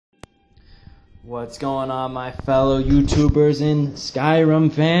What's going on, my fellow YouTubers and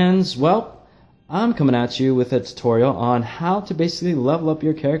Skyrim fans? Well, I'm coming at you with a tutorial on how to basically level up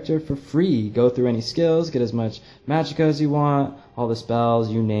your character for free. Go through any skills, get as much Magicka as you want, all the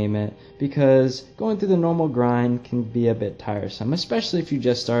spells, you name it, because going through the normal grind can be a bit tiresome, especially if you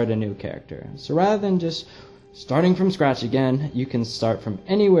just started a new character. So rather than just starting from scratch again, you can start from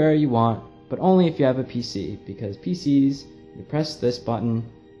anywhere you want, but only if you have a PC, because PCs, you press this button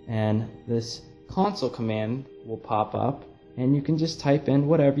and this console command will pop up and you can just type in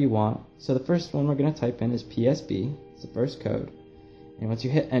whatever you want. So the first one we're going to type in is PSB, it's the first code, and once you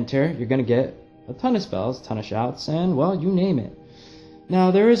hit enter you're going to get a ton of spells, ton of shouts, and well, you name it.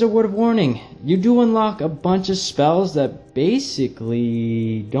 Now there is a word of warning, you do unlock a bunch of spells that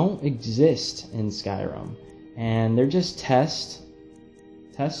basically don't exist in Skyrim, and they're just test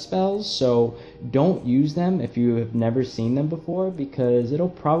spells, so don't use them if you have never seen them before, because it'll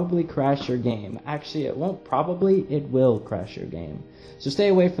probably crash your game. Actually, it won't probably, it will crash your game. So stay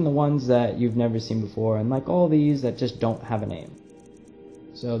away from the ones that you've never seen before, and like all these that just don't have a name.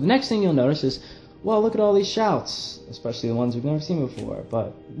 So the next thing you'll notice is, well, look at all these shouts, especially the ones we've never seen before,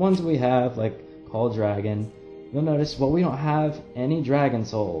 but ones we have, like Call Dragon, you'll notice, well, we don't have any dragon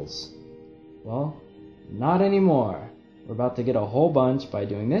souls. Well, not anymore. We're about to get a whole bunch by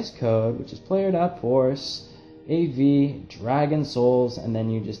doing this code, which is player.force AV dragon souls, and then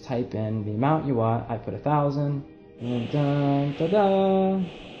you just type in the amount you want. I put 1,000, and dun, da, da.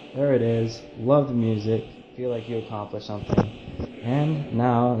 There it is. Love the music. Feel like you accomplished something. And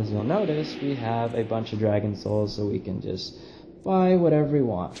now, as you'll notice, we have a bunch of dragon souls, so we can just buy whatever we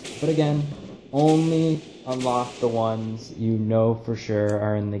want. But again, only unlock the ones you know for sure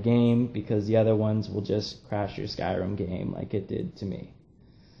are in the game, because the other ones will just crash your Skyrim game like it did to me.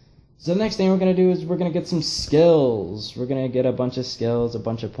 So the next thing we're going to do is we're going to get some skills. We're going to get a bunch of skills, a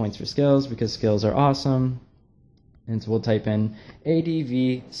bunch of points for skills, because skills are awesome. And so we'll type in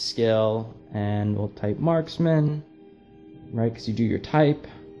ADV skill, and we'll type marksman, right, because you do your type.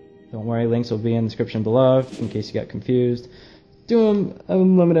 Don't worry, links will be in the description below in case you got confused. Do a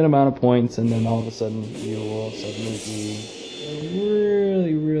limited amount of points, and then all of a sudden you will suddenly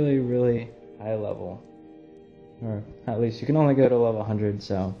be really high level. Or at least you can only go to level 100,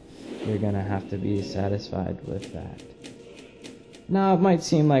 so you're gonna have to be satisfied with that. Now it might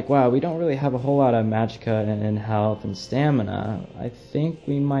seem like, wow, we don't really have a whole lot of Magicka and health and stamina. I think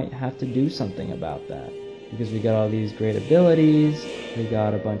we might have to do something about that, because we got all these great abilities, we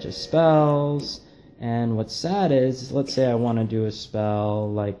got a bunch of spells. And what's sad is, let's say I want to do a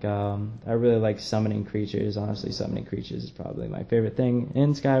spell like, I really like summoning creatures. Honestly, summoning creatures is probably my favorite thing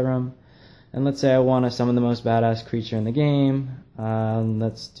in Skyrim. And let's say I want to summon the most badass creature in the game.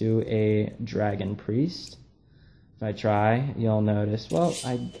 Let's do a dragon priest. If I try, you'll notice, well,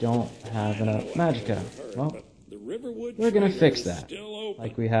 I don't have enough Magicka. Well, we're going to fix that,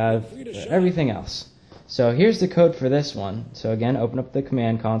 like we have everything else. So here's the code for this one. So again, open up the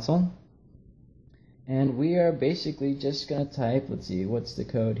command console. And we are basically just going to type, let's see, what's the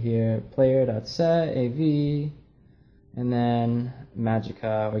code here? Player.set AV, and then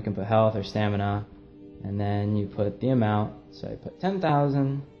Magicka, or you can put health or stamina, and then you put the amount. So I put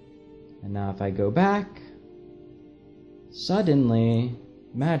 10,000, and now if I go back, suddenly,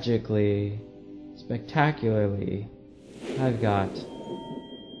 magically, spectacularly, I've got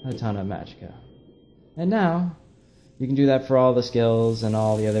a ton of Magicka. And now, you can do that for all the skills and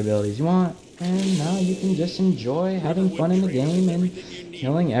all the other abilities you want, and now you can just enjoy having fun in the game and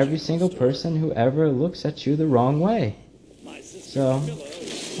killing every single person who ever looks at you the wrong way. So,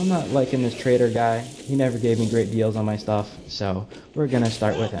 I'm not liking this trader guy. He never gave me great deals on my stuff, so we're gonna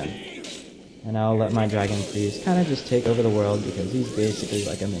start with him. And I'll let my dragon priest kind of just take over the world, because he's basically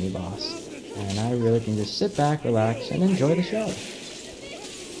like a mini-boss. And I really can just sit back, relax, and enjoy the show.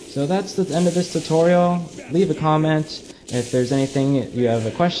 So that's the end of this tutorial. Leave a comment if there's anything you have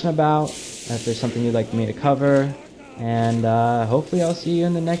a question about, if there's something you'd like me to cover, and hopefully I'll see you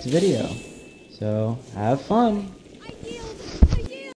in the next video. So have fun!